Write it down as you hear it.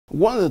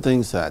One of the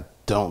things that I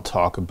don't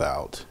talk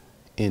about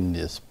in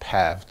this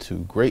path to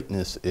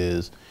greatness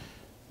is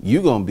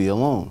you're going to be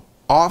alone.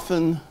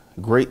 Often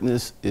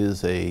greatness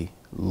is a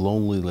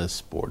loneliness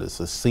sport.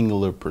 It's a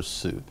singular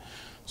pursuit.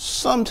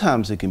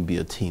 Sometimes it can be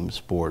a team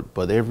sport,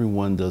 but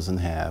everyone doesn't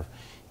have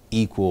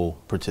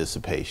equal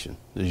participation.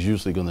 There's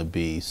usually going to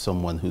be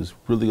someone who's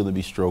really going to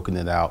be stroking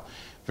it out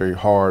very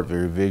hard,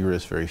 very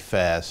vigorous, very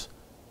fast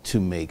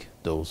to make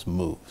those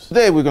moves.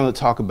 Today we're going to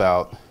talk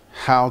about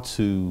how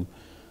to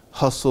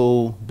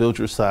hustle, build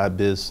your side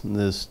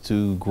business,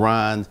 to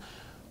grind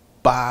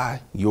by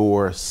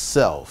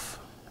yourself,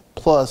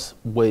 plus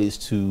ways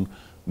to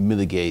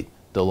mitigate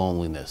the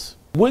loneliness.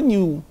 When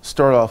you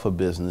start off a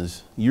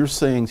business, you're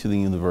saying to the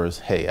universe,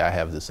 hey, I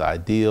have this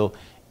ideal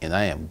and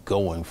I am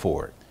going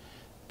for it.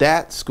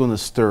 That's going to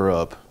stir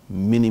up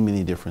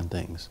many different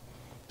things.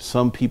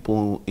 Some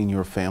people in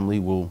your family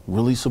will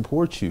really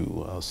support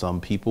you.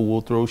 Some people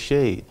will throw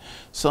shade.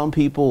 Some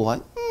people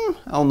like,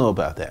 I don't know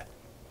about that.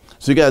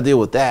 So you got to deal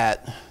with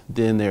that.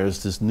 Then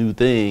there's this new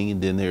thing,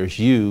 and then there's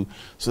you.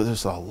 So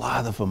there's a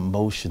lot of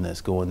emotion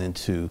that's going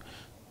into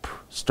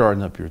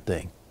starting up your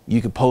thing. You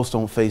can post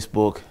on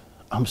Facebook,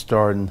 I'm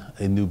starting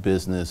a new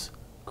business,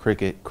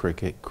 cricket,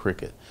 cricket,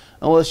 cricket.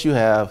 Unless you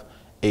have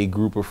a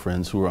group of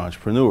friends who are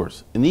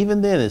entrepreneurs. And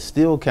even then, it's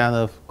still kind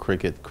of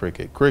cricket,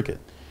 cricket, cricket.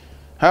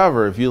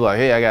 However, if you're like,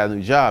 hey, I got a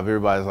new job,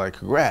 everybody's like,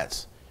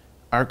 congrats.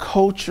 Our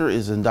culture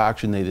is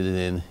indoctrinated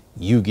in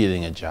you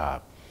getting a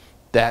job.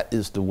 That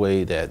is the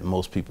way that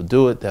most people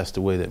do it. That's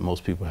the way that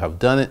most people have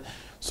done it.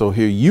 So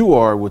here you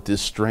are with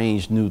this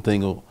strange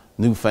newfangled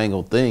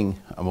thing.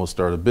 I'm gonna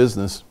start a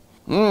business.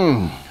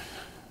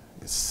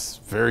 It's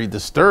very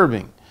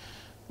disturbing.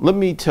 Let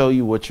me tell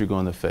you what you're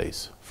going to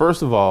face.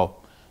 First of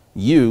all,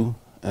 and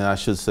I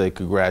should say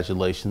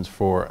congratulations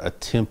for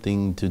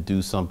attempting to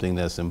do something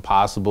that's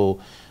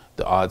impossible.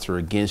 The odds are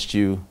against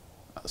you.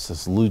 I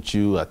salute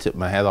you. I tip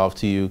my hat off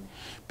to you,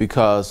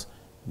 because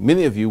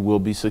many of you will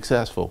be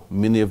successful.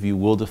 Many of you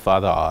will defy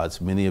the odds.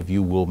 Many of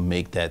you will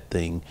make that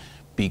thing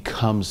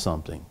become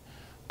something.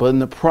 But in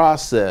the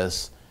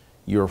process,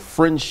 your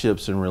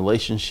friendships and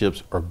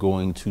relationships are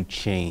going to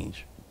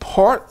change.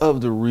 Part of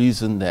the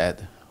reason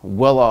that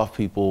well-off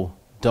people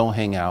don't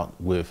hang out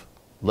with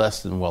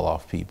less than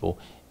well-off people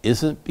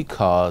isn't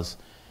because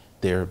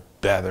they're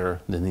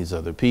better than these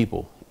other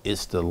people.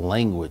 It's the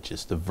language,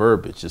 it's the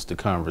verbiage, it's the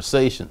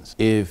conversations.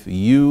 If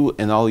you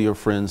and all your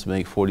friends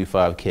make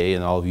 45K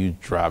and all of you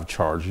drive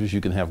Chargers, you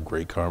can have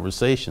great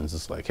conversations.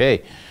 It's like,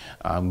 hey,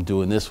 I'm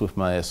doing this with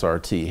my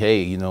SRT.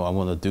 Hey, you know, I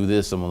want to do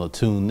this. I'm going to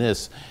tune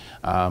this.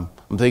 I'm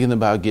thinking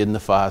about getting the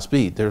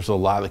 5-speed. There's a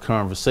lot of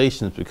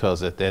conversations,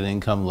 because at that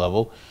income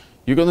level,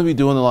 you're going to be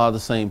doing a lot of the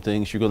same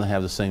things. You're going to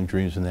have the same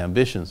dreams and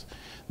ambitions.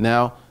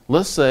 Now,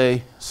 let's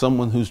say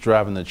someone who's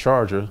driving the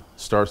Charger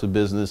starts a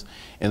business,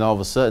 and all of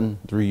a sudden,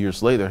 3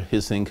 years later,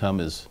 his income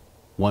is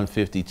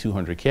 150,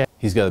 200K.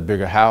 He's got a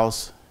bigger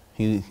house.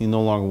 He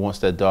no longer wants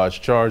that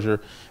Dodge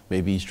Charger.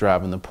 Maybe he's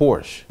driving the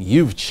Porsche.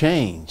 You've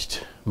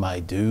changed,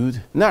 my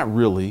dude. Not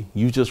really.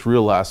 You just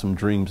realized some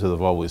dreams that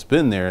have always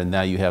been there, and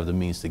now you have the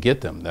means to get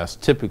them. That's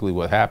typically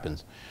what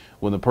happens.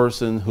 When the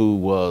person who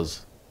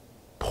was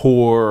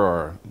poor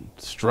or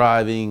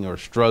striving or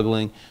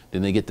struggling,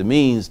 then they get the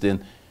means,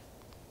 then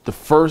the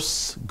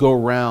first go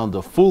round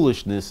of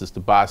foolishness is to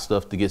buy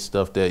stuff to get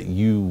stuff that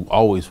you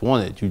always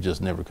wanted, you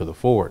just never could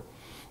afford.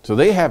 So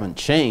they haven't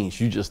changed,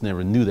 you just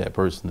never knew that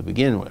person to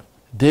begin with.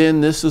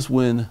 Then this is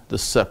when the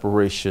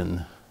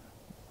separation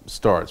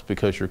starts,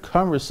 because your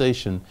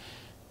conversation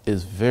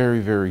is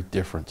very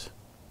different.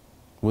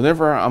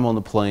 Whenever I'm on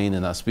the plane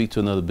and I speak to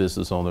another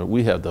business owner,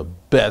 we have the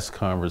best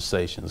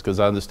conversations, because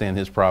I understand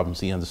his problems,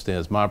 he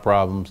understands my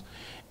problems,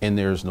 and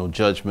there's no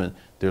judgment,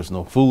 there's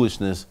no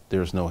foolishness,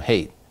 there's no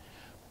hate.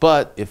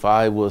 But if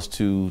I was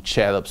to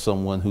chat up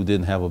someone who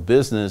didn't have a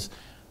business,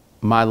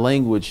 my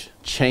language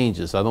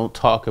changes. I don't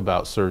talk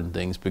about certain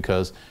things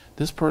because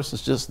this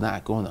person's just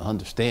not going to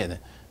understand it.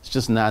 It's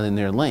just not in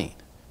their lane.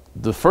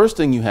 The first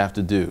thing you have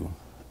to do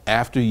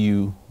after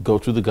you go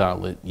through the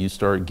gauntlet, you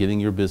start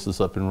getting your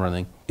business up and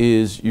running,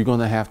 is you're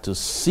going to have to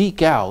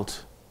seek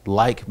out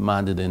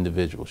like-minded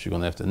individuals. You're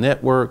going to have to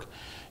network.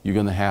 You're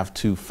going to have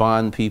to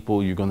find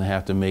people. You're going to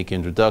have to make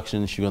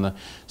introductions.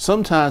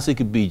 Sometimes it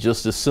could be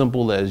just as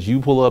simple as you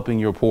pull up in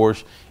your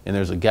Porsche and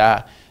there's a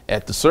guy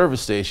at the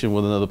service station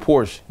with another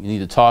Porsche. You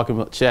need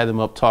to chat him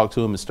up, talk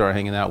to him, and start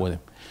hanging out with him,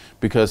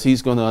 because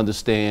he's going to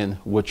understand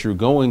what you're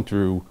going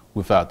through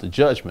without the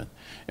judgment.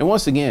 And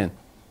once again,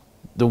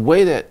 the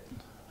way that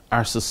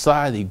our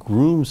society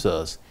grooms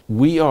us,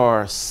 we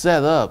are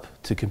set up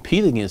to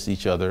compete against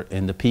each other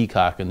in the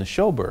peacock and the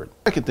showbird.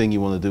 The second thing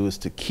you want to do is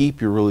to keep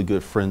your really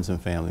good friends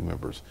and family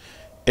members.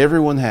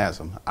 Everyone has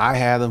them. I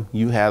had them,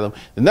 you had them.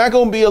 There's not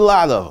going to be a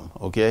lot of them,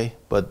 okay?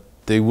 But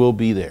they will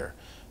be there.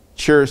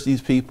 Cherish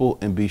these people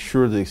and be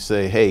sure to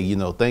say, hey, you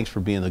know, thanks for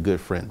being a good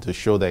friend, to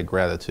show that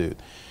gratitude.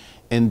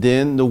 And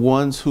then the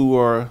ones who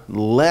are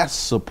less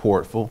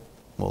supportive,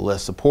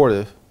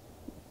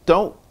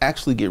 don't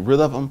actually get rid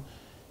of them.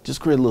 Just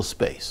create a little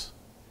space.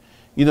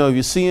 You know, if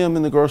you see him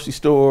in the grocery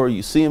store,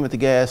 you see him at the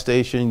gas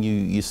station,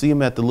 you see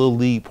him at the Little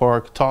League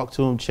Park, talk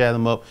to him, chat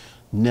him up.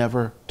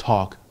 Never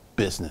talk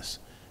business.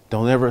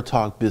 Don't ever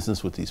talk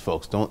business with these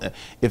folks. Don't.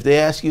 If they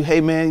ask you,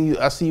 hey man,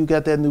 I see you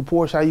got that new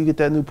Porsche. How you get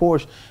that new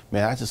Porsche?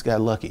 Man, I just got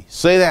lucky.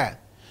 Say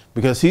that,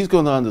 because he's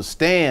going to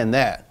understand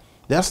that.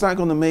 That's not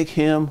going to make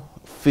him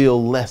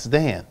feel less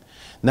than.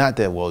 Not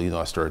that, well, you know,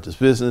 I started this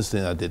business,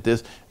 then I did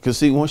this. Because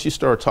see, once you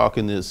start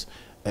talking this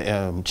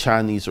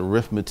Chinese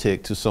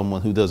arithmetic to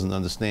someone who doesn't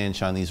understand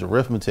Chinese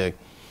arithmetic,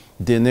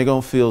 then they're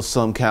going to feel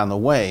some kind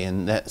of way.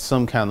 And that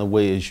some kind of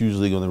way is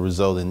usually going to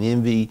result in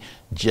envy,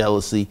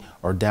 jealousy,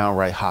 or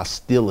downright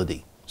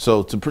hostility.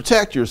 So to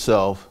protect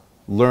yourself,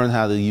 learn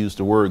how to use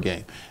the word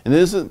game. And it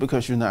isn't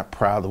because you're not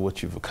proud of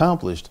what you've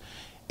accomplished.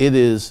 It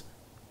is,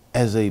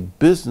 as a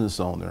business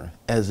owner,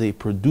 as a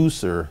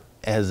producer,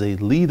 as a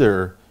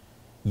leader,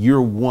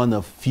 you're one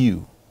of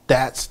few.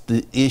 That's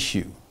the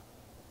issue.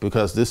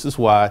 Because this is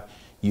why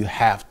you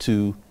have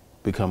to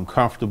become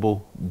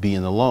comfortable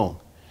being alone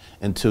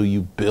until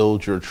you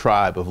build your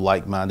tribe of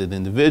like-minded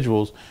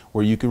individuals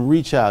where you can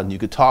reach out and you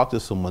can talk to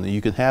someone and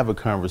you can have a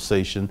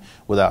conversation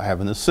without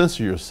having to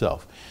censor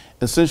yourself.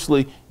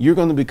 Essentially, you're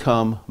going to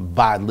become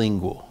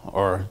bilingual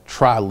or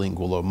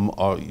trilingual,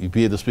 or you'll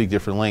be able to speak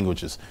different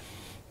languages.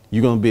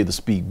 You're going to be able to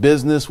speak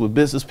business with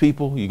business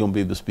people. You're going to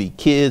be able to speak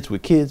kids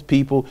with kids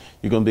people.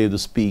 You're going to be able to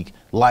speak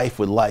life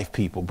with life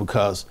people,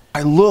 because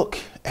I look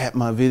at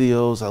my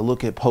videos, I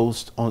look at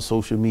posts on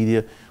social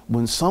media,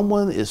 when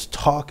someone is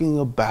talking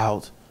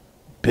about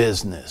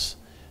business,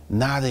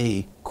 not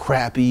a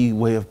crappy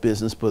way of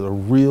business, but a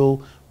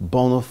real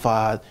bona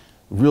fide,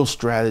 real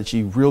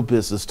strategy, real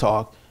business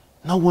talk,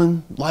 no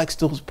one likes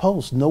those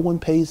posts. No one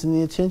pays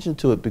any attention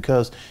to it,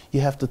 because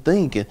you have to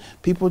think, and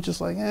people are just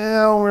like,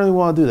 I don't really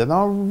want to do that.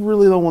 I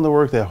really don't want to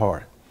work that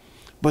hard.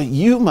 But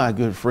you, my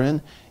good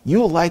friend,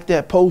 you'll like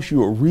that post,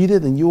 you'll read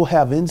it, and you'll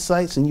have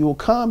insights, and you'll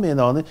comment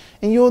on it,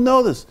 and you'll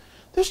notice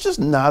there's just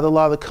not a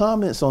lot of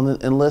comments on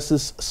it unless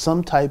it's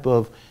some type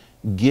of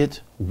get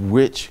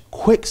rich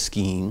quick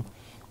scheme,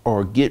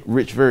 or get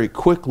rich very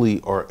quickly,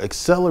 or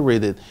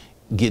accelerated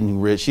getting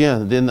rich. Yeah,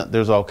 and then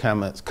there's all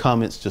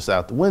comments just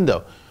out the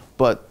window.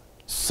 But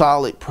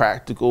solid,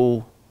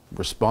 practical,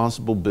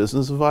 responsible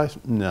business advice?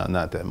 No,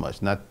 not that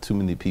much. Not too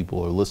many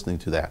people are listening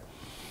to that.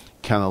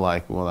 Kind of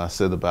like when I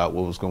said about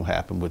what was going to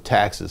happen with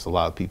taxes. A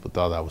lot of people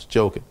thought I was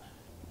joking.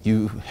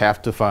 You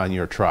have to find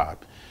your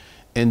tribe.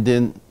 And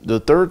then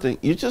the third thing,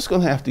 you're just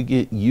going to have to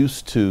get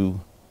used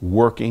to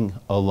working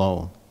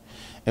alone.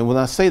 And when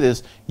I say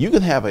this, you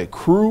can have a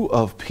crew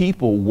of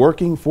people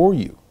working for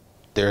you.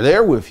 They're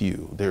there with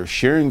you. They're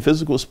sharing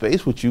physical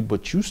space with you,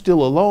 but you're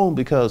still alone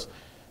because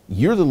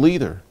you're the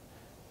leader.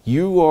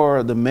 You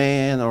are the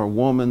man or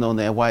woman on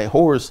that white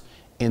horse,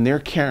 and they're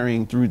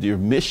carrying through their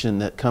mission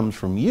that comes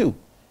from you.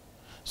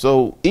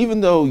 So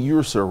even though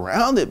you're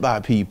surrounded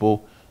by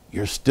people,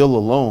 you're still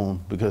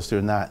alone because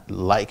they're not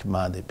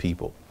like-minded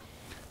people.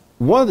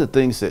 One of the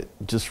things that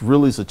just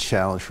really is a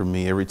challenge for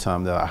me every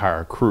time that I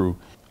hire a crew,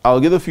 I'll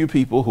get a few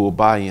people who will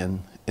buy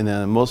in, and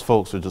then most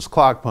folks are just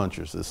clock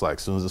punchers. It's like,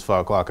 as soon as it's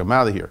 5 o'clock, I'm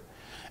out of here.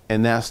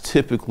 And that's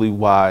typically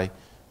why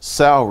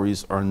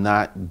salaries are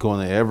not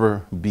going to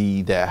ever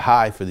be that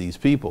high for these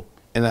people.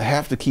 And I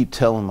have to keep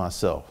telling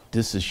myself,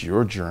 this is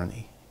your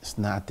journey. It's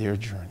not their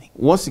journey.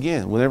 Once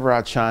again, whenever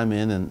I chime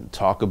in and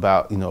talk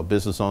about,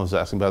 business owners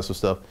asking about some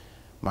stuff,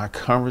 my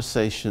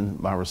conversation,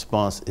 my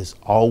response is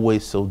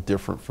always so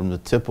different from the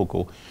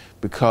typical,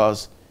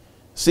 because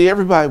see,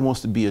 everybody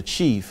wants to be a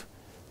chief,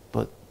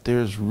 but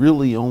there's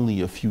really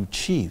only a few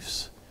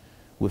chiefs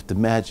with the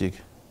magic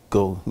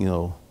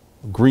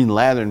Green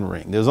Lantern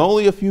ring. There's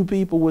only a few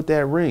people with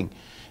that ring.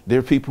 There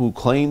are people who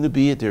claim to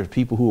be it. There are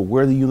people who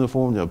wear the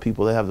uniform. There are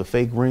people that have the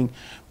fake ring.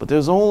 But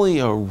there's only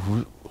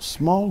a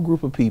small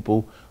group of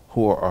people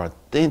who are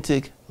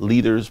authentic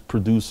leaders,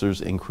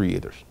 producers, and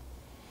creators.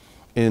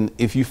 And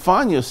if you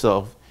find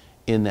yourself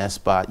in that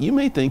spot, you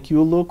may think you're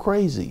a little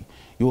crazy.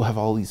 You'll have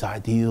all these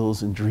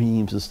ideals and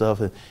dreams and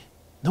stuff, and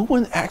no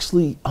one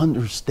actually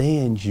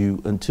understands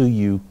you until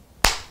you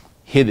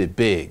hit it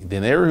big.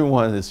 Then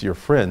everyone is your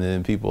friend, and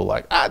then people are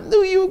like, I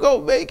knew you were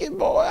gonna make it,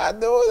 boy. I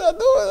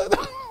knew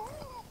it.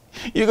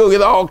 You're gonna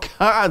get all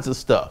kinds of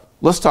stuff.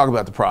 Let's talk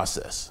about the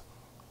process.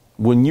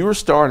 When you're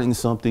starting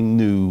something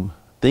new,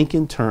 think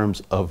in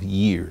terms of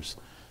years,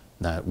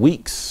 not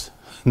weeks,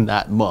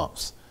 not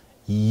months,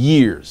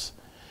 years.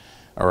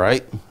 All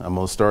right, I'm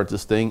gonna start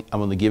this thing. I'm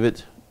gonna give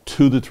it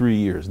 2 to 3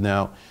 years.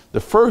 Now,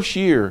 the first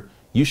year,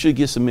 you should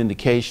get some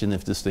indication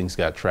if this thing's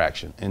got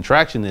traction. And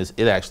traction is,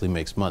 it actually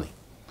makes money.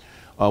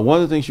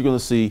 One of the things you're going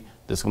to see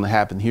that's going to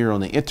happen here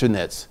on the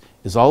internets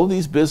is all of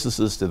these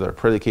businesses that are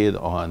predicated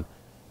on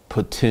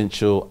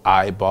potential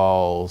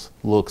eyeballs,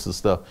 looks and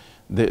stuff,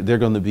 they're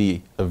going to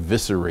be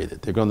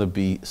eviscerated. They're going to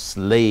be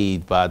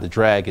slayed by the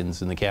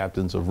dragons and the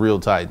captains of Real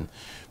Titan,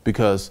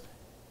 because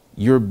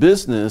your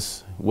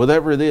business,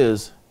 whatever it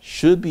is,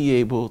 should be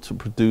able to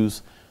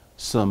produce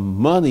some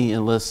money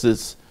unless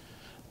it's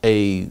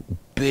a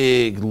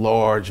big,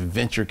 large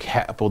venture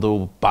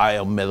capital,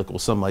 biomedical,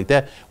 something like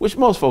that, which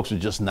most folks are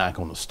just not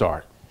going to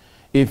start.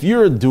 If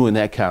you're doing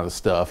that kind of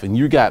stuff and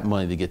you got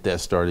money to get that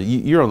started,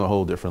 you're on a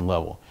whole different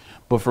level.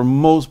 But for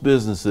most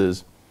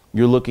businesses,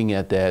 you're looking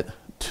at that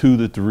 2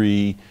 to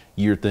 3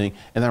 year thing.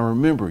 And I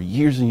remember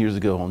years and years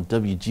ago on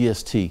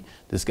WGST,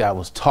 this guy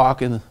was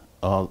talking,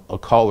 a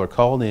caller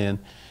called in,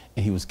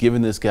 and he was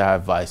giving this guy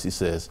advice. He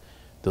says,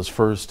 those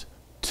first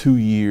 2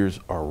 years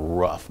are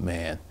rough,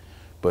 man.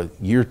 But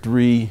year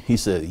 3, he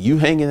said, you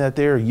hanging out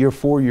there, year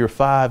 4, year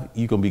 5,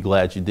 you're going to be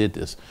glad you did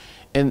this.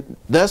 And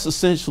that's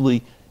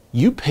essentially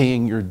you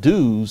paying your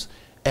dues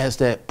as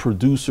that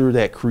producer,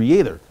 that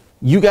creator.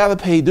 You got to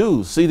pay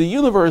dues. See, the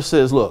universe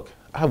says, look,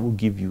 I will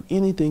give you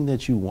anything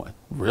that you want.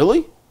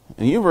 Really?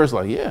 And the universe is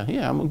like, yeah,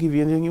 I'm going to give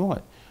you anything you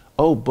want.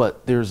 Oh,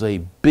 but there's a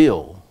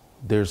bill.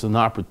 There's an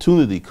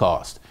opportunity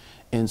cost.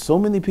 And so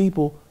many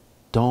people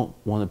don't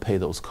want to pay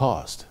those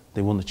costs.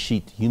 They want to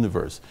cheat the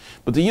universe.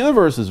 But the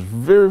universe is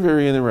very,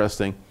 very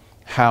interesting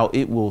how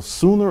it will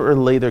sooner or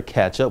later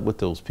catch up with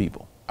those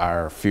people.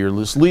 Our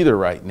fearless leader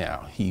right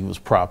now, he was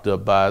propped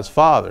up by his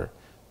father.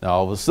 Now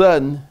all of a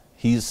sudden,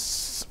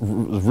 he's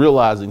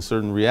realizing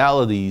certain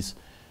realities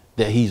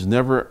that he's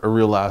never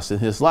realized in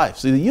his life.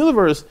 See, the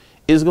universe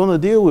is going to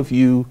deal with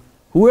you,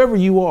 whoever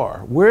you are,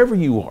 wherever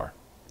you are.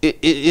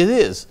 It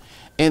is.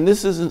 And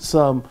this isn't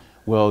some,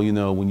 well, you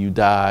know, when you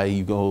die,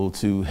 you go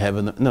to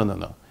heaven.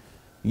 No.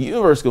 The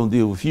universe is going to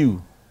deal with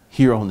you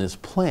here on this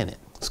planet.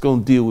 It's going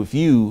to deal with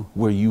you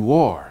where you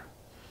are.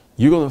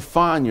 You're going to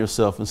find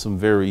yourself in some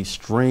very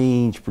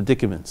strange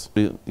predicaments.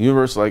 The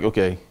universe is like,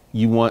 okay,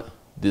 you want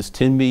this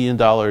 $10 million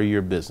a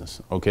year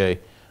business. Okay,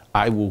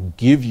 I will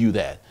give you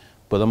that.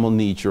 But I'm going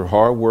to need your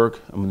hard work.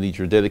 I'm going to need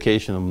your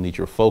dedication. I'm going to need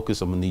your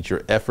focus. I'm going to need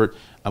your effort.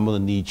 I'm going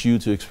to need you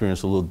to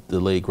experience a little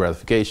delayed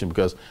gratification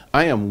because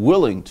I am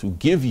willing to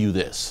give you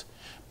this,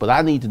 but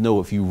I need to know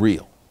if you're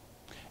real.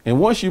 And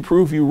once you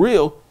prove you're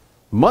real,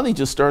 money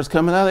just starts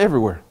coming out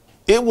everywhere.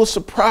 It will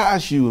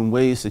surprise you in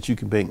ways that you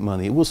can make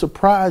money. It will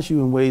surprise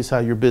you in ways how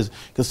your business,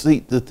 because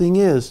see, the thing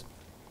is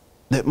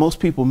that most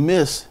people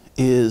miss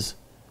is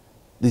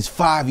these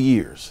 5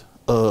 years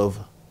of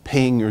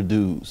paying your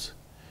dues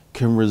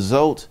can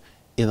result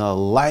in a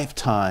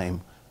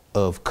lifetime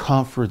of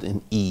comfort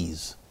and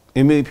ease.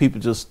 And many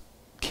people just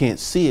can't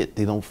see it.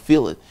 They don't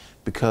feel it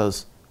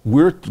because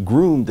we're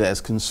groomed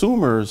as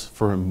consumers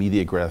for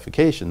immediate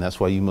gratification. That's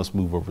why you must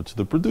move over to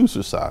the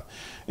producer side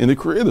and the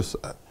creator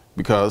side.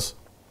 Because,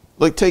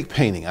 like, take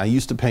painting. I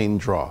used to paint and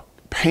draw.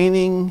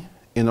 Painting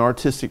and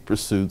artistic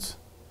pursuits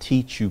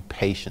teach you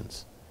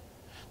patience.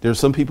 There are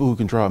some people who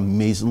can draw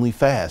amazingly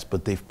fast,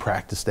 but they've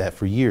practiced that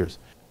for years.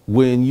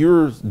 When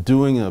you're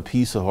doing a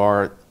piece of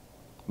art,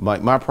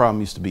 like my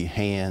problem used to be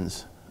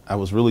hands. I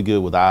was really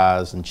good with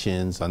eyes and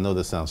chins. I know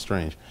that sounds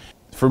strange.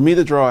 For me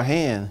to draw a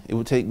hand, it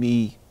would take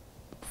me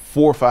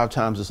 4 or 5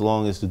 times as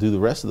long as to do the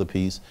rest of the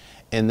piece.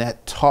 And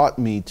that taught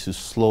me to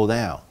slow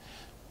down.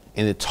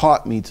 And it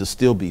taught me to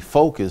still be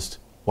focused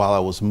while I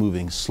was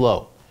moving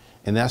slow.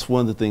 And that's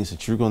one of the things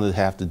that you're going to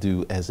have to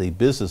do as a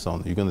business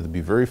owner. You're going to have to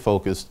be very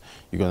focused.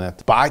 You're going to have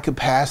to buy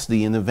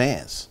capacity in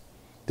advance.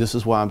 This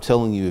is why I'm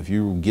telling you, if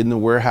you get in a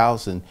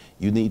warehouse and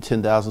you need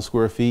 10,000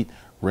 square feet,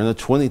 rent a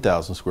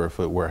 20,000 square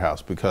foot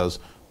warehouse, because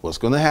what's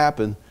going to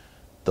happen,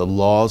 the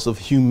laws of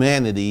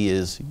humanity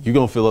is you're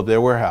going to fill up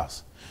their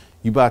warehouse.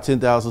 You buy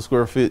 10,000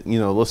 square feet, you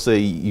know, let's say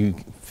you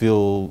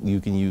feel you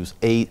can use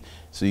 8,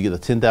 so you get a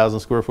 10,000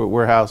 square foot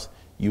warehouse,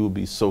 you will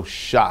be so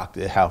shocked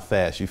at how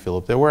fast you fill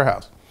up their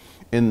warehouse.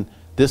 And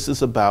this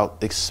is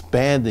about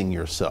expanding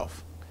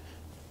yourself.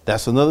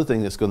 That's another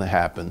thing that's going to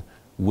happen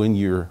when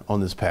you're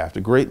on this path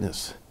to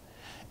greatness.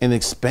 And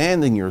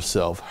expanding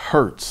yourself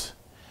hurts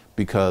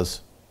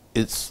because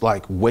it's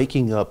like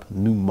waking up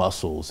new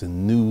muscles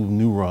and new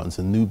neurons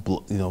and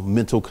new,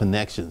 mental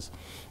connections.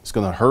 It's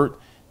going to hurt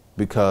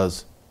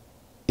because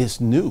it's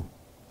new.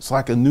 It's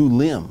like a new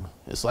limb.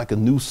 It's like a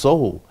new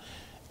soul.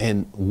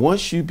 And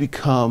once you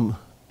become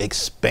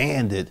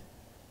expanded,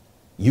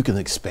 you can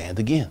expand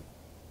again.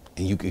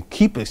 And you can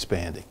keep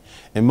expanding.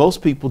 And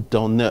most people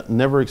don't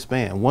never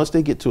expand. Once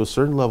they get to a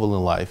certain level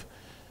in life,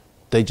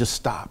 they just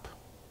stop.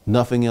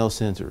 Nothing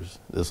else enters.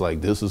 It's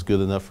like, this is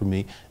good enough for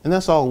me. And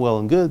that's all well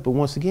and good. But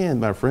once again,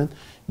 my friend,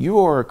 you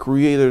are a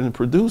creator and a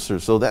producer.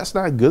 So that's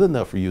not good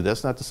enough for you.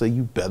 That's not to say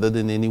you better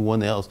than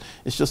anyone else.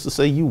 It's just to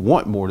say you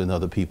want more than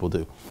other people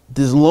do.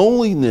 This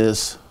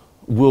loneliness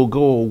will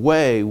go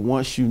away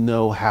once you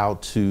know how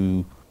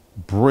to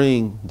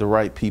bring the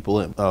right people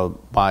in.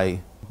 My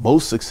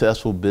most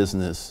successful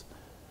business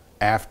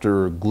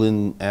after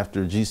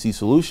GC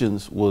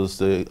Solutions was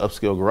the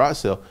upscale garage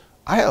sale.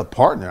 I had a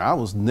partner. I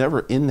was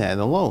never in that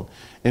alone.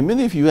 And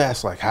many of you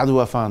ask, like, how do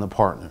I find a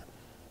partner?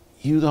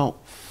 You don't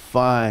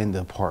find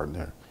a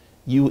partner.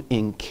 You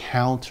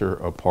encounter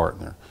a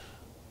partner.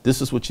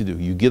 This is what you do.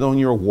 You get on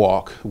your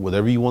walk,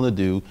 whatever you want to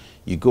do.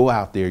 You go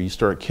out there, you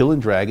start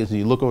killing dragons, and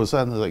you look over the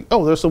side and they're like,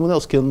 oh, there's someone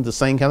else killing the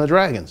same kind of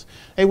dragons.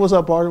 Hey, what's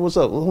up, partner? What's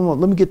up? Hold on,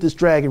 let me get this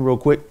dragon real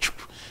quick.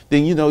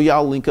 Then,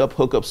 y'all link up,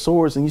 hook up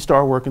swords, and you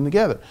start working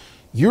together.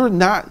 You're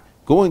not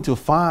going to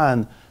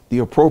find the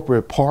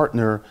appropriate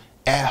partner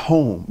at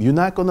home. You're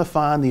not going to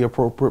find the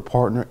appropriate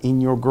partner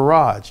in your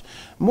garage.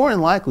 More than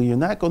likely, you're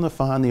not going to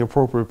find the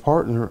appropriate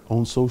partner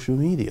on social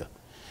media.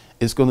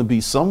 It's going to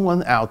be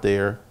someone out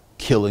there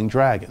killing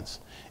dragons.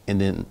 And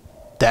then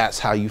that's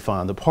how you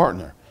find a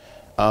partner.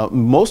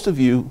 Most of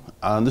you,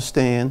 I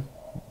understand,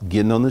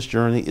 getting on this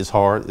journey is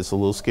hard. It's a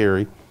little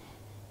scary,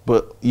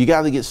 but you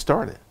got to get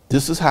started.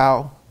 This is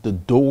how the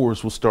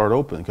doors will start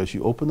opening, because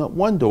you open up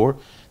one door,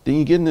 then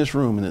you get in this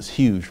room and it's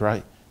huge,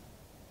 right?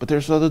 But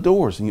there's other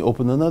doors, and you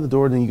open another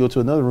door, then you go to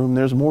another room and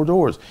there's more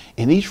doors.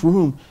 And each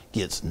room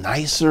gets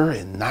nicer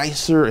and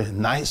nicer and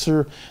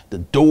nicer. The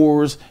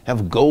doors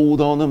have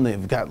gold on them.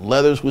 They've got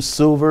leathers with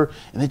silver,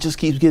 and it just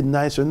keeps getting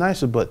nicer and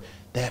nicer. But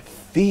that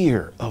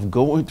fear of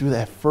going through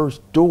that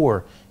first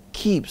door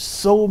keeps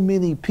so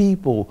many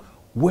people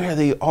where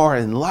they are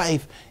in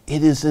life.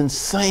 It is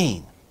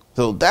insane.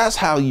 So that's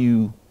how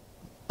you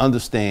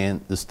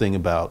understand this thing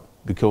about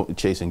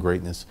chasing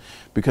greatness.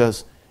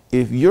 Because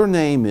if your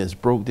name is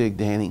Broke Dick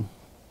Danny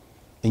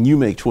and you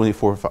make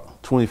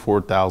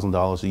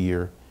 $24,000 a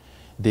year,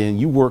 then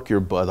you work your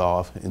butt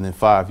off, and in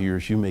 5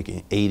 years you're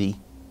making 80.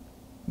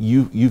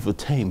 You've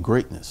attained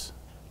greatness.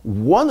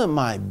 One of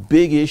my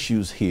big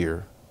issues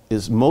here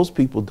is most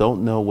people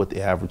don't know what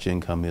the average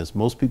income is.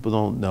 Most people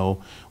don't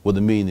know what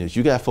 $1 million is.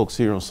 You got folks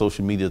here on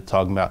social media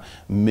talking about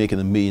making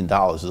 $1 million.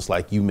 It's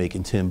like you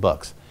making 10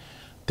 bucks.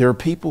 There are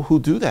people who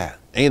do that.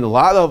 Ain't a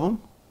lot of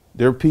them.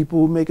 There are people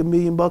who make $1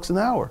 million an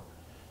hour.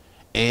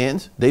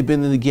 And they've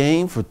been in the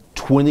game for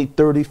 20,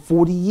 30,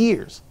 40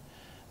 years.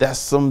 That's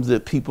something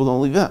that people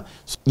don't leave out.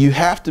 So you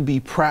have to be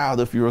proud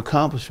of your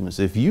accomplishments.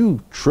 If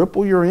you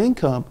triple your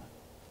income,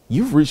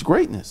 you've reached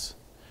greatness,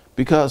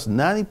 because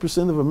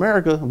 90% of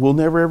America will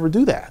never ever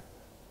do that,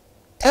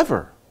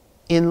 ever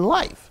in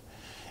life.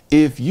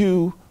 If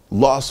you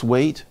lost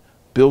weight,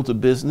 built a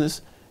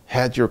business,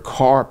 had your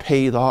car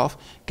paid off,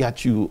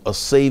 got you a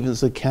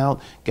savings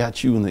account,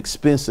 got you an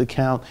expense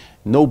account,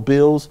 no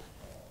bills,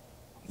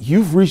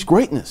 you've reached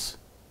greatness.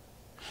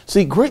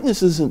 See,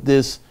 greatness isn't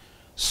this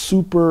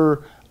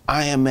super,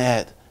 I am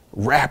at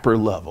rapper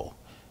level.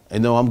 I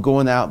know I'm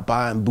going out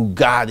buying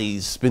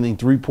Bugattis, spending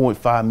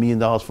 $3.5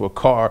 million for a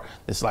car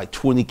that's like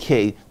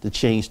 $20K to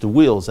change the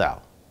wheels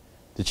out,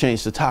 to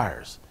change the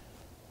tires.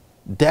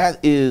 That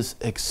is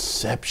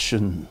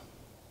exception.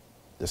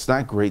 That's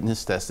not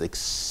greatness, that's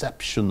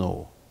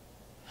exceptional.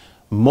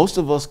 Most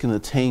of us can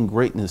attain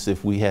greatness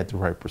if we had the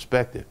right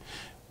perspective.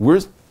 We're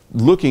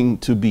looking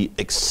to be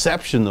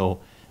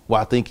exceptional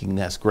while thinking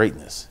that's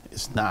greatness.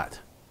 It's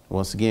not.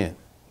 Once again,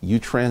 you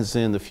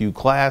transcend a few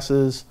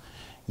classes,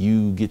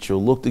 you get your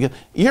look together.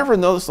 You ever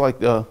notice,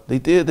 like, they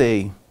did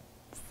a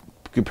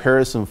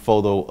comparison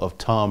photo of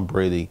Tom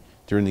Brady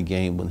during the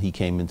game when he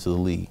came into the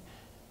league.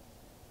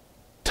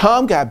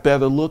 Tom got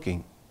better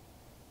looking.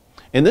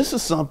 And this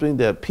is something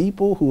that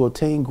people who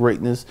attain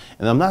greatness,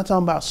 and I'm not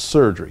talking about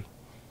surgery,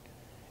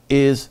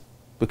 is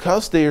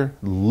because they're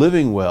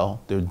living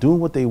well, they're doing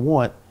what they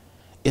want,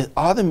 it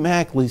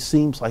automatically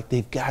seems like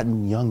they've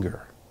gotten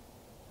younger,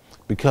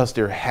 because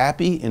they're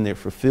happy and they're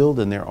fulfilled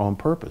and they're on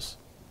purpose.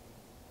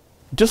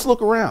 Just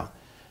look around.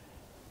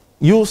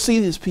 You'll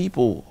see these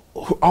people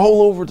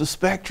all over the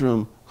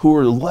spectrum who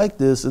are like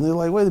this, and they're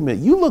like, wait a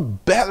minute, you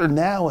look better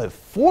now at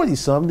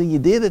 40-something than you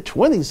did at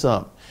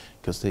 20-something,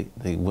 because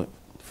they went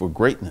for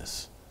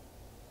greatness.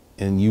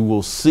 And you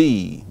will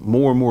see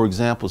more and more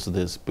examples of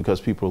this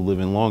because people are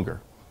living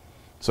longer.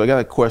 So I got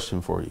a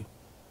question for you.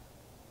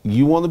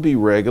 You want to be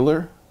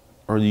regular,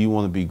 or do you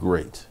want to be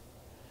great?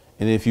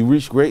 And if you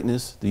reach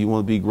greatness, do you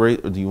want to be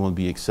great, or do you want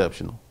to be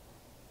exceptional?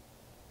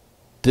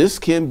 This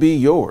can be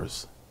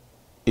yours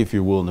if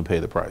you're willing to pay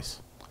the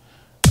price.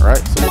 All right,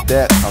 so with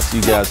that, I'll see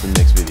you guys in the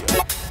next video.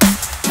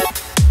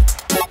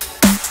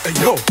 Hey,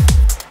 yo.